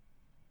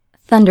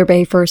Thunder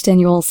Bay First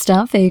Annual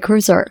Stuff A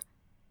Cruiser.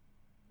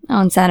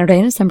 On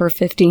Saturday, December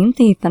 15th,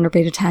 the Thunder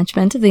Bay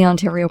Detachment of the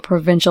Ontario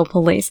Provincial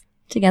Police,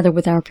 together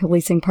with our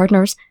policing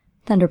partners,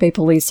 Thunder Bay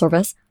Police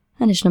Service,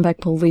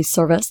 Anishinaabeg Police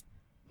Service,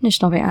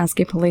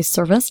 Anishinaabe Police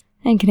Service,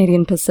 and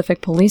Canadian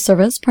Pacific Police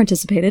Service,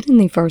 participated in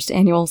the first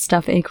annual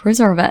Stuff A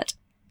Cruiser event.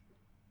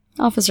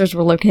 Officers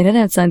were located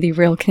outside the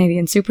Real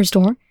Canadian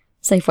Superstore,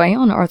 Safeway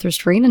on Arthur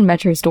Street, and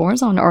Metro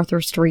stores on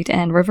Arthur Street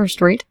and River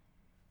Street.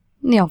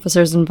 The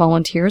officers and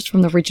volunteers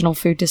from the Regional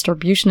Food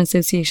Distribution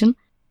Association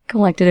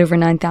collected over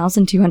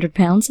 9,200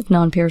 pounds of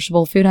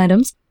non-perishable food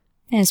items,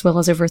 as well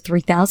as over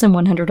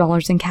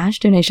 $3,100 in cash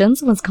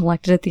donations was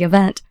collected at the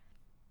event.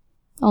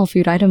 All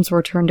food items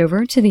were turned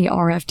over to the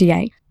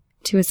RFDA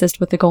to assist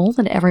with the goal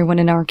that everyone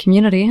in our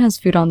community has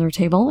food on their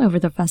table over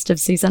the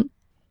festive season.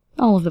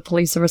 All of the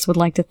police service would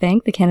like to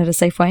thank the Canada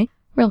Safeway,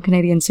 Real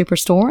Canadian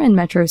Superstore, and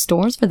Metro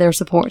stores for their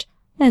support,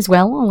 as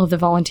well all of the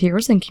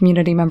volunteers and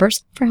community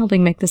members for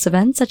helping make this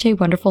event such a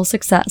wonderful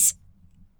success.